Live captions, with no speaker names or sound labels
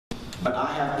But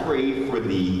I have prayed for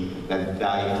thee that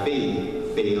thy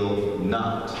faith fail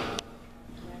not.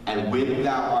 And when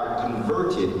thou art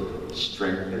converted,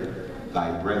 strengthen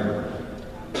thy brethren.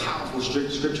 Powerful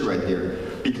scripture right there.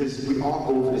 Because we all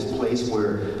go to this place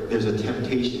where there's a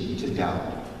temptation to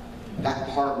doubt. That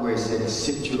part where it said,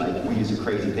 sift you like wheat is a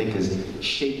crazy thing, because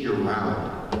shake you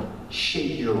around.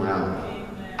 Shake you around.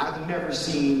 I've never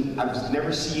seen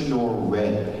nor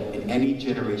read in any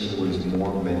generation where there's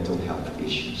more mental health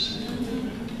issues.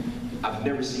 I've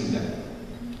never seen that.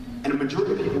 And the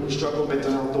majority of people who struggle with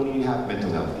mental health don't even have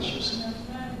mental health issues.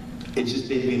 It's just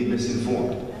they've been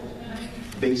misinformed.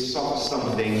 They saw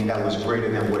something that was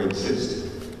greater than what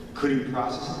existed, couldn't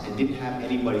process it, and didn't have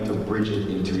anybody to bridge it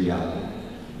into reality.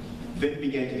 Then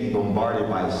began to be bombarded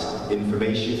by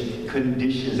information,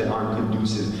 conditions that aren't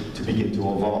conducive to begin to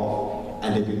evolve.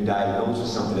 And they've been diagnosed with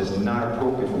something that's not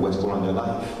appropriate for what's going on in their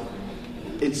life.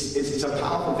 It's a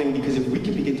powerful thing, because if we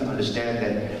can begin to understand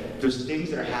that there's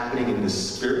things that are happening in the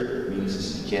spirit,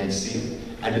 means you can't see it,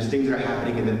 and there's things that are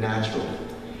happening in the natural.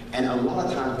 And a lot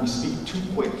of times we speak too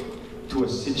quick to a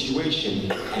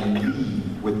situation and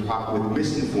leave with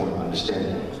misinformed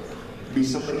understanding.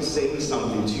 Because somebody's saying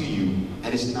something to you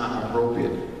and it's not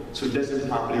appropriate, so it doesn't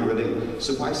properly relate.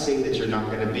 So if I say that you're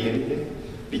not going to be anything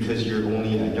because you're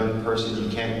only a young person, you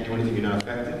can't do anything, you're not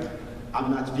effective,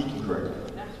 I'm not speaking correctly.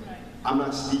 I'm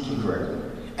not speaking correctly.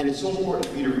 And it's so important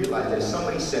for you to realize that if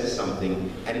somebody says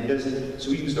something and it doesn't, so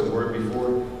we used a word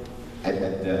before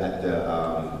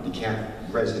you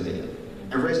can't resonate.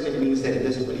 And resonate means that it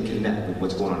doesn't really connect with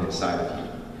what's going on inside of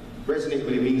you. Resonate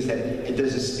really means that it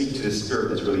doesn't speak to the spirit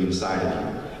that's really inside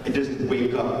of you. It doesn't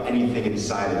wake up anything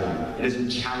inside of you. It doesn't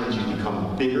challenge you to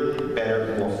become bigger,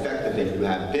 better, more effective than you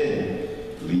have been.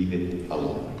 Leave it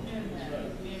alone.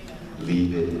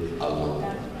 Leave it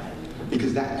alone.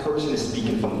 Because that person is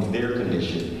speaking from their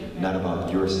condition, not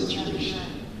about your situation.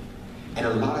 And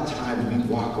a lot of times we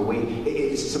walk away.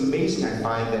 It's amazing, I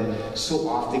find that so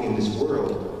often in this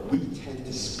world, we tend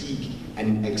to speak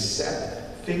and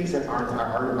accept things that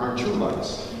aren't true about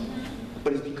us.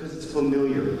 But it's because it's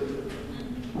familiar.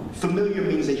 Familiar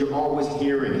means that you're always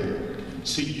hearing it.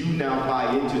 So you now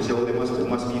buy into it and say, oh, it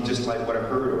must be just like what I've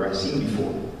heard or I've seen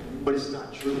before. But it's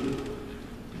not true.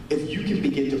 If you can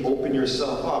begin to open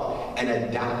yourself up and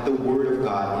adapt the Word of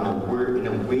God in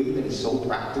a way that is so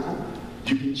practical,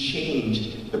 you can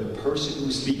change the person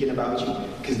who's speaking about you,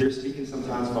 because they're speaking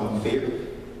sometimes from fear.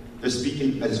 They're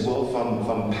speaking as well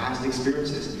from past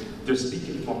experiences. They're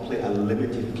speaking from a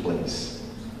limited place.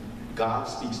 God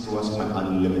speaks to us from an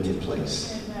unlimited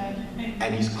place.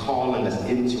 And He's calling us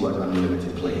into an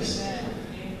unlimited place.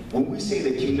 When we say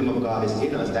the kingdom of God is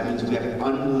in us, that means we have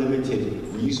unlimited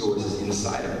resources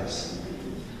inside of us.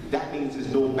 That means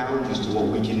there's no boundaries to what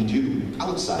we can do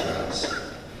outside of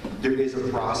us. There is a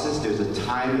process, there's a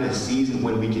time and a season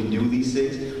when we can do these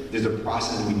things. There's a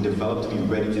process that we develop to be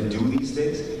ready to do these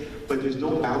things. But there's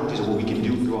no boundaries of what we can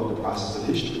do throughout the process of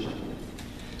history.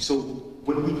 So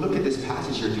when we look at this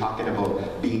passage here talking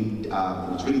about being,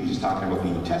 it's really just talking about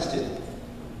being tested.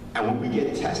 And when we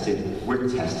get tested, we're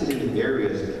tested in the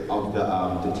areas of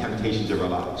the temptations of our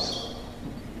lives.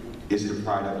 Is it a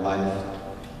pride of life?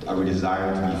 Are we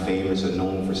desiring to be famous or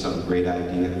known for some great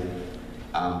idea?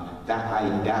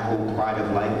 That whole pride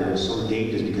of life there is so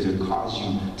dangerous because it causes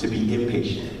you to be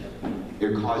impatient.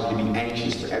 It causes you to be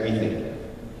anxious for everything.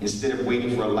 Instead of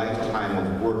waiting for a lifetime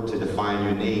of work to define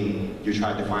your name, you're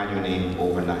trying to define your name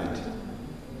overnight.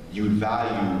 You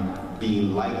value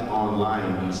being liked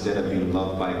online instead of being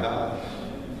loved by God.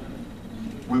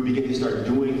 We begin to start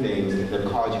doing things that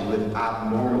cause you to live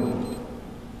abnormally.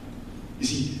 You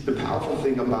see, the powerful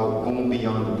thing about going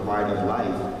beyond the pride of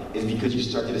life is because you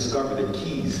start to discover the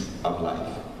keys of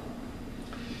life.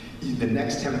 The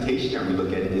next temptation that we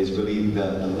look at is really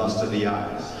the lust of the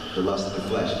eyes, the lust of the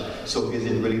flesh. So is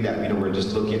it really that we're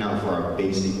just looking out for our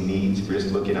basic needs? We're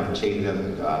just looking out, chasing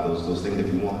those things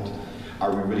that we want?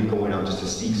 Are we really going out just to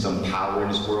seek some power in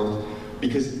this world?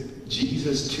 Because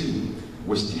Jesus too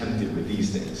was tempted with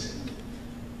these things.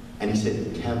 And He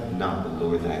said, tempt not the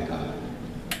Lord thy God.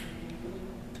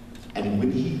 And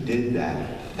when He did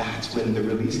that, that's when the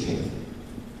release came.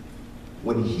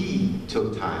 When He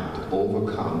took time to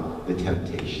overcome the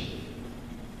temptation.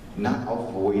 Not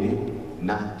avoid it,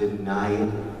 not deny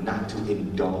it, not to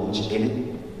indulge in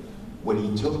it. When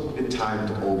He took the time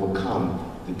to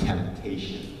overcome the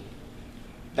temptation.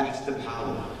 That's the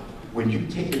power. When you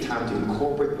take the time to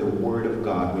incorporate the Word of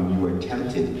God when you are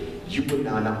tempted, you will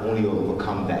now not only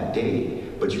overcome that day,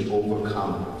 but you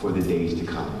overcome for the days to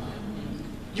come.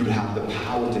 You have the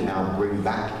power to now bring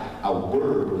back a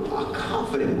word, a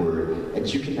confident word,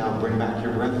 that you can now bring back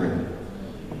your brethren.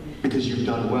 because you've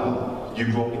done well.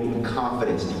 You've grown in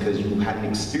confidence because you had an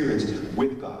experience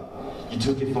with God. You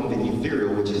took it from the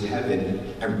ethereal, which is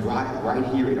heaven, and brought it right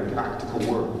here in a practical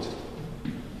world.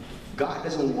 God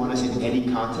doesn't want us in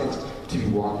any context to be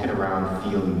walking around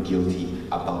feeling guilty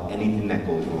about anything that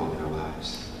goes wrong in our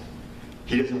lives.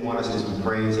 He doesn't want us to just be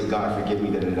praying and say, God, forgive me,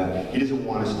 da da da. He doesn't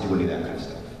want us to do any of that kind of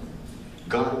stuff.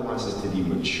 God wants us to be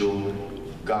mature.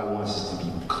 God wants us to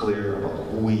be clear about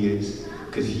who He is,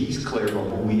 because He's clear about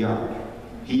who we are.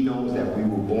 He knows that we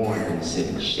were born in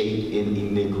sin, shaped in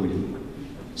iniquity.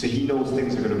 So He knows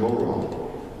things are going to go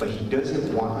wrong, but He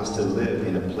doesn't want us to live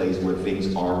in a place where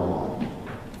things are wrong.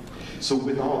 So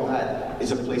with all that,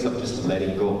 it's a place of just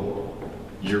letting go.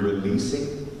 You're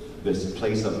releasing this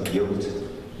place of guilt.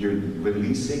 You're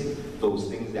releasing those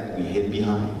things that we hid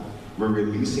behind. We're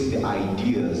releasing the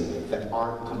ideas that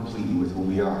aren't completely with who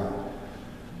we are.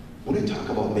 When I talk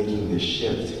about making this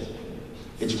shift,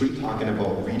 it's really talking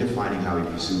about redefining how we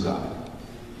pursue God.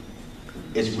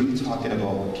 It's really talking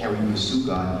about, can we pursue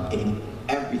God in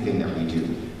everything that we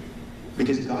do?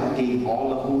 Because God gave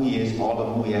all of who He is, all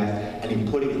of who He has, and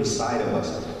He put it inside of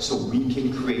us so we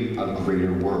can create a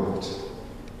greater world.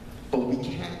 But we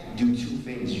can't do two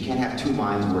things. You can't have two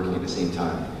minds working at the same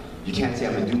time. You can't say,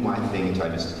 I'm going to do my thing until I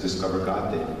discover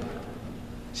God thing.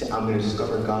 Say, I'm going to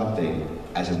discover God thing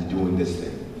as I'm doing this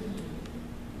thing.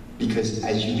 Because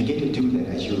as you begin to do that,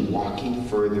 as you're walking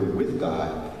further with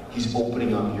God, He's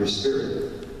opening up your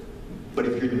spirit. But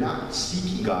if you're not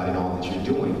seeking God in all that you're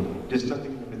doing, there's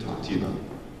nothing for Him to talk to you about.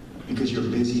 Because you're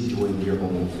busy doing your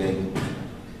own thing.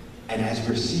 And as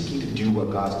we're seeking to do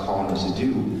what God's calling us to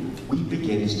do, we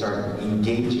begin to start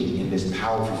engaging in this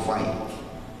powerful fight.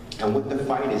 And what the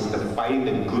fight is, the fighting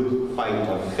the good fight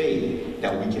of faith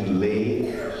that we can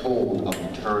lay hold of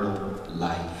eternal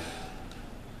life.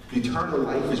 Eternal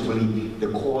life is really the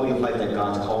quality of life that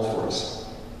God's called for us.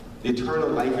 Eternal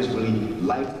life is really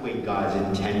life the way God's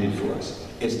intended for us.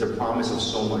 It's the promise of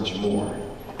so much more.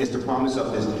 It's the promise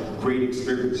of this great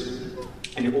experience.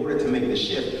 And in order to make the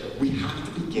shift, we have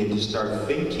to begin to start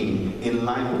thinking in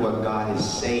line with what God is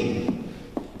saying.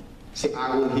 Say,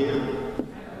 I will hear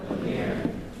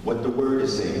what the Word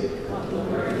is saying.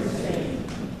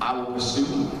 I will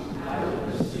pursue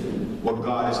what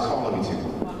God is calling me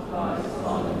to.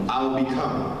 I will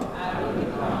become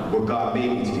what God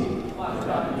made me to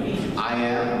be. I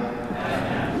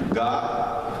am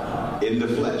God in the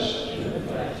flesh.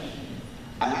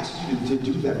 I ask you to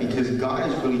do that because God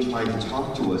is really trying to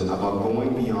talk to us about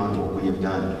going beyond what we have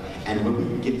done. And when we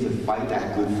begin to fight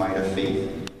that good fight of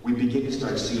faith, we begin to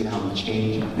start seeing how we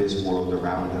change this world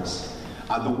around us.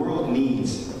 The world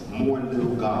needs more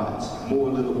little gods, more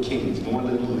little kings, more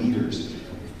little leaders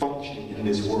functioning in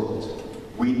this world.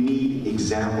 We need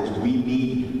examples. We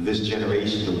need this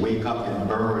generation to wake up and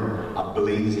burn a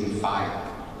blazing fire.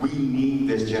 We need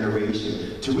this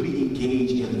generation to really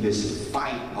engage in this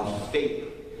fight of faith,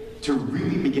 to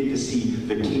really begin to see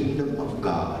the kingdom of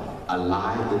God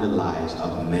alive in the lives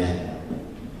of men.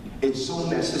 It's so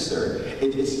necessary.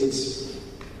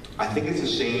 I think it's a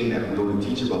shame that we don't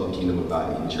teach about the kingdom of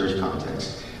God in church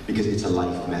context, because it's a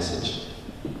life message.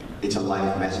 It's a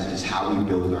life message. It's how we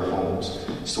build our homes.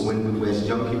 So when as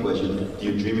young people, as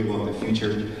you're dreaming about the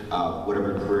future,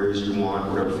 whatever careers you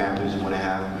want, whatever families you want to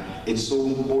have, it's so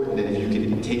important that if you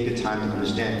can take the time to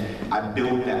understand, I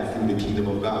build that through the kingdom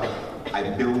of God. I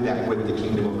build that with the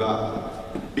kingdom of God.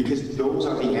 Because those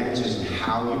are the answers in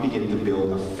how you begin to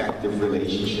build effective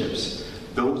relationships.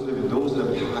 Those are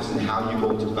the paths and how you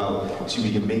go about to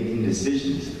begin making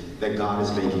decisions that God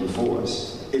is making for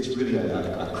us. It's really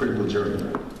a critical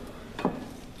journey.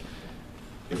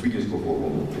 If we just go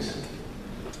forward one please.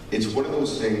 It's one of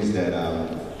those things that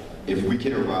if we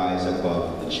can arise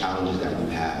above the challenges that we've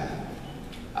had.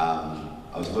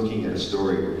 I was looking at a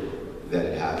story that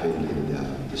had happened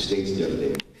in the States the other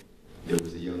day. There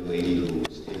was a young lady who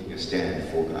was taking a stand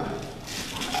for God,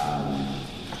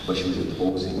 but she was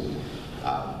opposing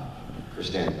her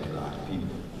stand for God and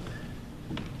people.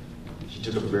 She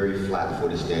took a very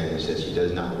flat-footed stand and said she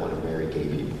does not want to marry gay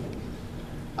people.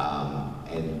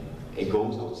 And it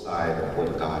goes outside of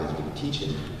what God has been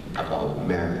teaching about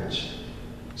marriage.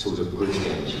 So it was a good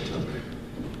stand she took.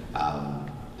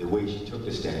 The way she took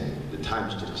the stand, the time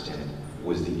she took the stand,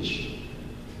 was the issue.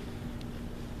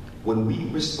 When we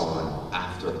respond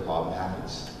after a problem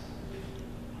happens,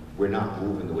 we're not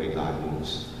moving the way God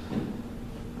moves.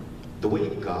 The way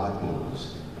God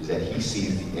moves is that He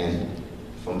sees the end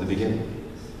from the beginning.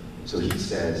 So He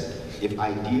says, if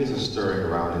ideas are stirring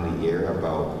around in the air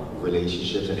about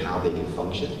relationships and how they can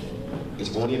function,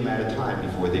 it's only a matter of time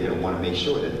before they're going to want to make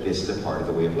sure that this is a part of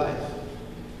the way of life.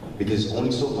 because it's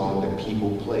only so long that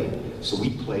people play. So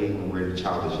we play when we're in the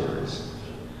childish areas.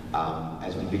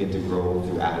 As we begin to grow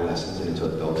through adolescence and into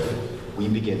adulthood, we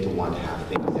begin to want to have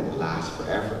things that last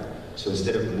forever. So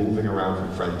instead of moving around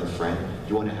from friend to friend,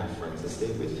 you want to have friends that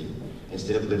stay with you.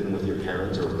 Instead of living with your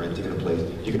parents or renting in a place,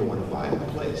 you're going to want to buy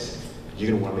a place.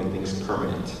 You're going to want to make things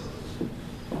permanent.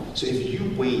 So if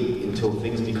you wait until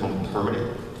things become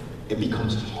permanent, it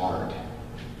becomes hard.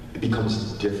 It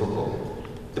becomes difficult.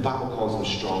 The Bible calls them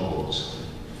strongholds.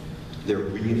 They're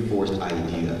reinforced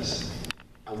ideas.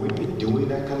 And when you're doing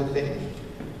that kind of thing,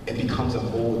 it becomes a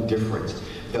whole different.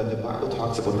 The Bible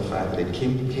talks about the fact that the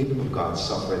kingdom of God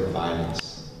suffereth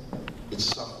violence. It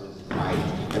suffers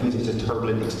violence. That means it's a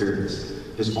turbulent experience.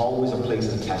 There's always a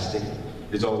place of testing.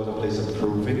 There's always a place of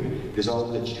proving. There's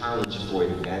always a challenge for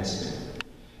advancement.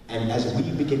 And as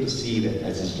we begin to see that,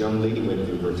 as this young lady went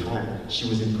through her time, she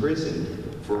was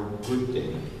imprisoned for a good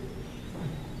thing.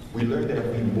 We learned that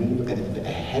if we move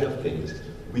ahead of things,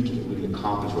 we can really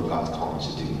accomplish what God's called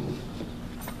us to do.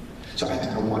 So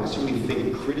I want us to really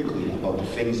think critically about the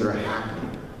things that are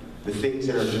happening, the things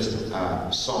that are just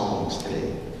songs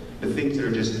today, the things that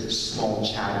are just small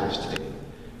chatters today,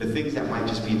 the things that might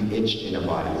just be an itch in a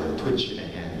body or a twitch in a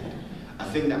hand, a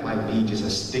thing that might be just a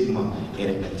stigma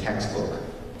in a textbook,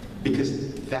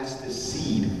 because that's the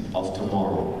seed of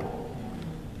tomorrow.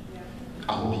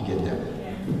 I hope you get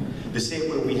that. The same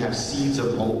way we have seeds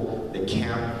of hope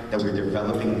that we're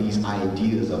developing these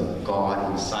ideas of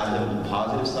God inside of them, the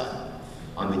positive side.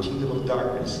 On the kingdom of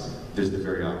darkness, there's the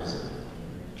very opposite.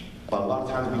 But a lot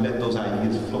of times we let those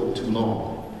ideas float too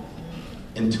long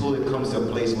until it comes to a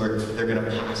place where they're going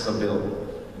to pass a bill.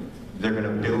 They're going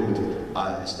to build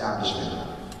an establishment.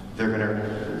 They're going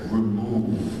to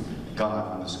remove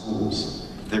God from the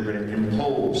schools. They're going to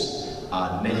impose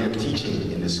negative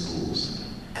teaching in the schools.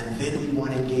 And then we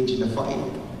want to engage in the fight.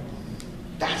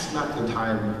 That's not the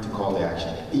time to call to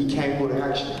action. You can't go to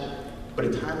action.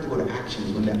 But the time to go to action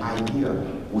is when the idea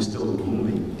was still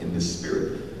looming in the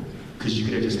spirit. Because you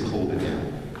could have just pulled it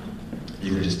down. You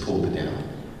could have just pulled it down.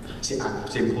 Say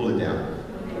pull it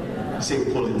down. Say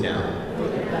pull it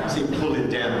down. Say pull it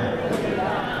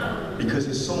down. Because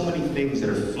there's so many things that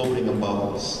are floating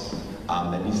above us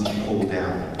that needs to be pulled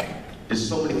down. There's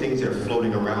so many things that are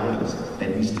floating around us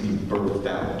that needs to be birthed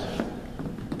out.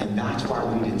 And that's why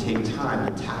we need to take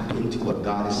time to tap into what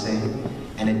God is saying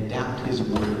and adapt His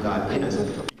Word of God in us.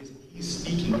 Because He's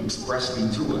speaking expressly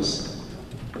to us.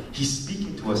 He's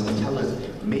speaking to us and telling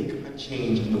us, make a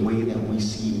change in the way that we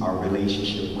see our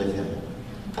relationship with Him.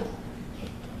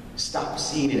 Stop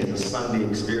seeing it as a Sunday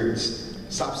experience.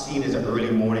 Stop seeing it as an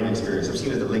early morning experience. Stop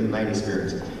seeing it as a late night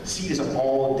experience. See it as an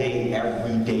all day,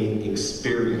 everyday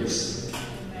experience.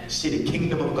 See, the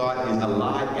kingdom of God is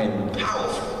alive and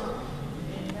powerful.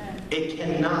 It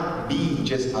cannot be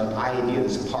just an idea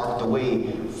that's parked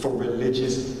away for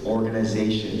religious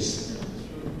organizations.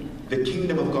 The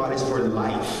kingdom of God is for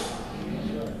life.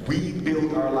 We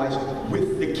build our lives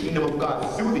with the kingdom of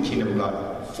God, through the kingdom of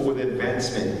God, for the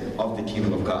advancement of the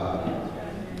kingdom of God.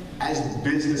 As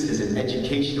businesses and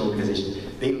education organizations,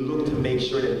 they look to make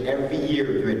sure that every year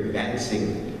they're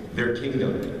advancing their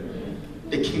kingdom.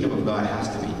 The kingdom of God has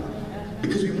to be.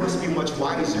 Because we must be much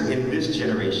wiser in this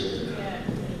generation.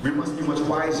 We must be much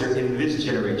wiser in this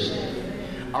generation.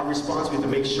 Our responsibility is to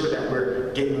make sure that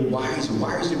we're getting wiser.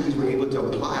 Wiser means we're able to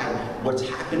apply what's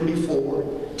happened before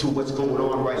to what's going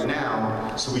on right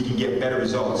now so we can get better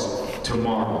results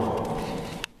tomorrow.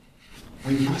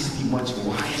 We must be much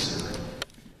wiser.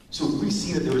 So if we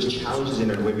see that there was challenges in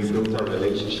the way we built our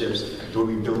relationships, the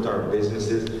way we built our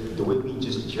businesses, the way we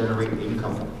just generate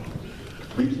income,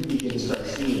 we can begin to start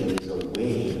seeing that there's a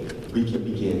way we can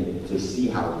begin to see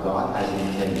how God has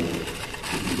intended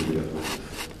to do it.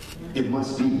 It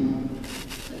must be.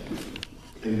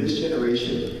 In this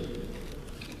generation,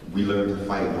 we learn to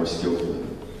fight more skillfully.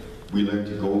 We learn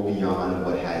to go beyond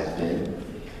what has been.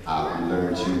 We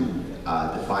learn to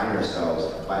define ourselves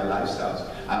by lifestyles.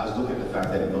 I was looking at the fact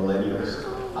that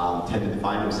millennials tend to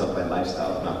define themselves by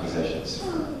lifestyles, not possessions.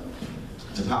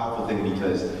 It's a powerful thing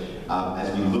because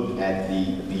as we look at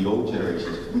the old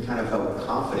generations, we kind of felt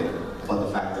confident about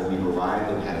the fact that we've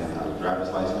arrived and had a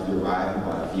driver's license, we arrived and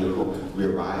bought a vehicle, we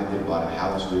arrived and bought a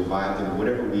house, we arrived and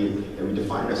whatever we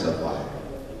define ourselves by.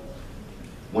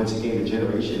 Once again, the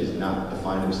generation is not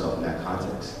defining themselves in that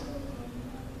context.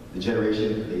 The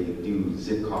generation, they do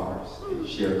zip cars, they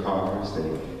share cars,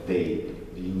 they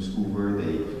use Uber,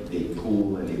 they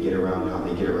pool and they get around how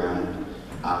they get around.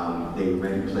 They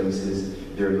rent places,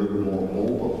 they're a little bit more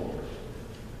mobile.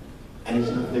 And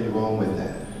there's nothing wrong with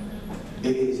that.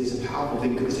 It's a powerful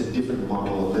thing because it's a different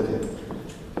model of living.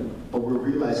 But we're we're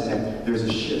realizing that there's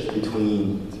a shift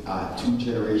between two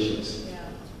generations.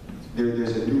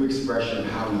 There's a new expression of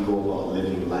how we go about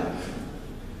living life.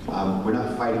 We're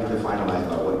not fighting to find a life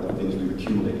about what the things we've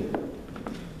accumulated.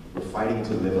 We're fighting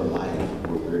to live a life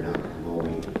where we're not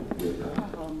growing with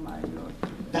God. Oh my Lord.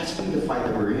 That's really the fight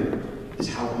that we're in, is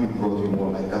how can we grow to be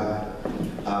more like God.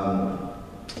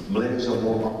 Millennials are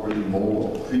more upwardly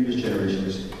mobile. Previous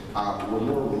generations were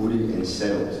more rooted and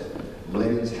settled.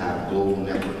 Millennials have global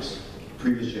networks.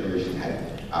 Previous generations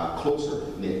had closer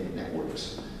knit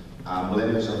networks.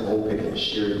 Millennials are open and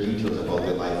share details about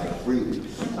their life freely,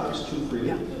 sometimes too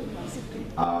freely.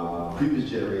 Previous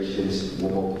generations were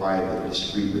more private and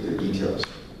discreet with their details.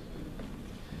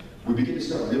 We begin to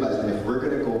start realizing if we're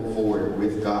going to go forward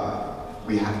with God,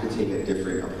 we have to take a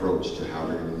different approach to how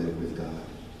we're going to live with God.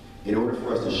 In order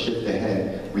for us to shift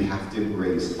ahead, we have to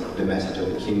embrace the message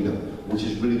of the kingdom, which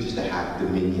is really just to have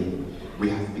dominion. We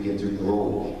have to begin to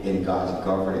grow in God's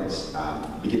governance,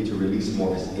 begin to release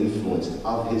more of his influence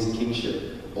of his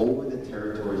kingship over the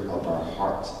territories of our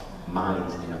hearts,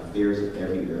 minds, and affairs of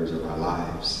every area of our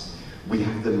lives. We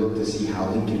have to look to see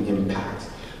how he can impact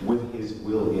with his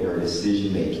will in our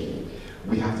decision making.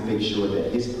 We have to make sure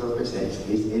that his purpose and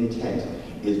his intent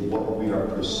is what we are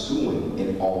pursuing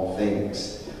in all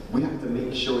things. We have to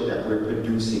make sure that we're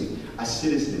producing a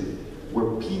citizen where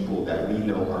people that we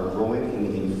know are growing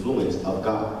in the influence of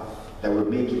God, that we're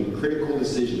making critical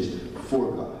decisions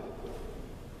for God.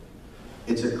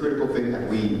 It's a critical thing that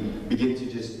we begin to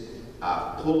just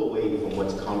pull away from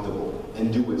what's comfortable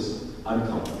and do what's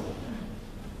uncomfortable.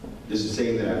 There's a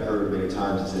saying that I've heard many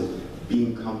times. It says,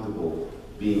 being comfortable,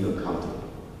 being uncomfortable.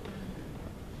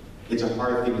 It's a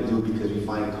hard thing to do because we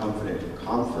find comfort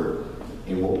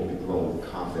in what we've grown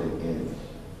confident in.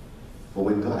 But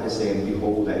when God is saying,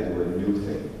 behold, I do a new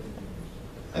thing,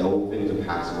 and old things are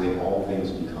passed away, and all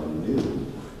things become new,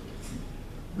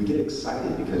 we get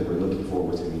excited because we're looking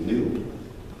forward to be new.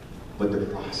 But the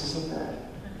process of that,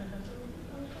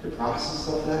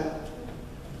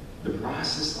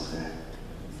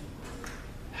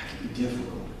 that can be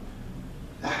difficult.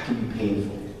 That can be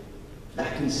painful.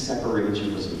 That can separate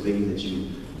you from some things that you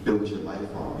built your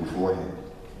life on beforehand.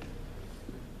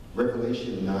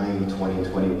 Revelation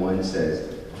 9:20-21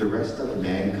 says, the rest of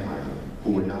mankind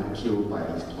who were not killed by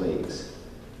these plagues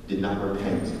did not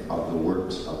repent of the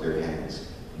works of their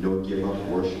hands, nor give up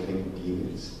worshiping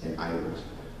demons and idols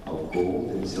of gold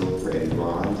and silver and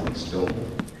bronze and stone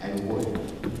and wood,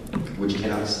 which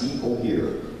cannot see or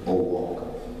hear or walk,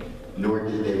 nor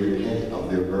did they repent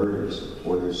of their murders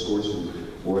or their sorcery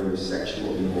or their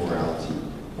sexual immorality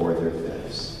or their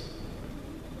thefts.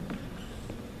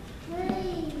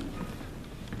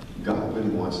 God really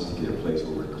wants us to get a place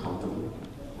where we're comfortable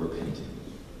repenting.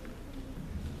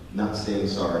 Not saying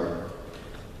sorry,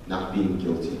 not being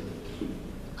guilty.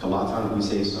 A lot of times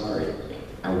we say sorry,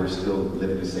 and we're still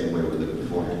living the same way we lived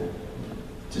beforehand.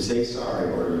 To say sorry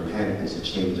or to repent is to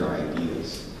change our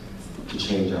ideas, to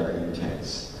change our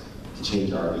intents, to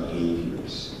change our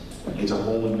behaviors. It's a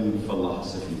whole new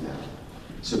philosophy now.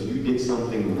 So if you did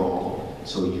something wrong,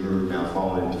 so you're now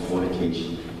falling into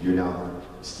fornication, you're now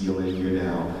stealing, you're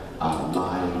now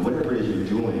lying, whatever it is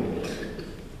you're doing,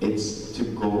 it's to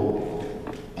go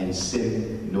and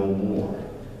sin no more.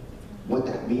 What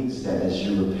that means is that as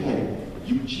you repent,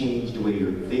 you change the way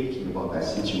you're thinking about that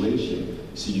situation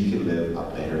so you can live a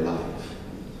better life.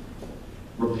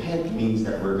 Repent means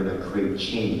that we're going to create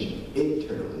change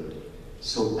internally,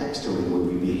 so externally, the way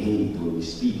we behave, the way we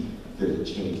speak, there's a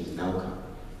change in outcome.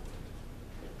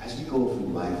 As we go through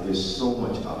life, there's so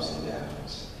much ups and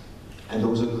downs. And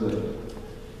those are good,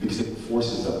 because it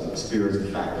forces us to experience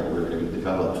the fact that we're going to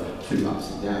develop through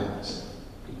ups and downs.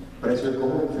 But as we're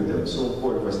going through them, it's so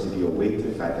important for us to be awake to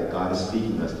the fact that God is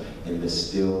speaking to us in the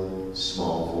still,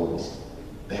 small voice,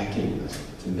 beckoning us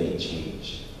to make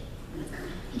change.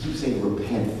 He keeps saying,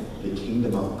 repent, the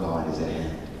kingdom of God is at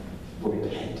hand.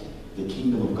 Repent, the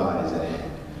kingdom of God is at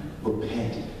hand.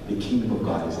 Repent, the kingdom of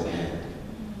God is at hand.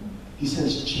 He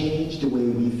says, change the way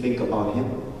we think about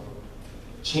him.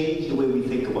 Change the way we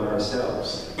think about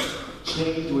ourselves.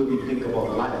 Change the way we think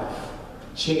about life.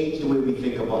 Change the way we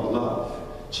think about love.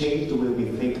 Change the way we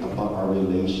think about our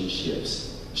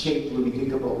relationships. Change the way we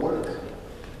think about work.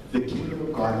 The kingdom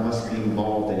of God must be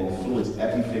involved and influence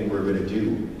everything we're going to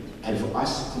do. And for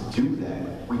us to do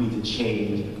that, we need to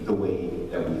change the way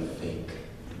that we think.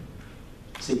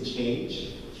 Say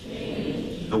change.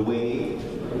 Change. The way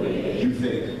you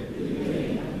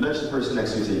think. Nudge the person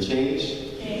next to you and say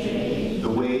change. The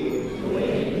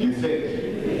way you think.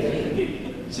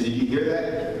 So did you hear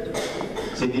that?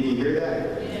 Say, did you hear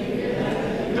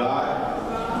that?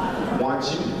 God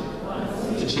wants you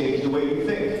to to change the way you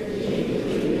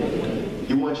think.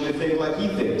 He wants you to think like he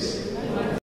thinks.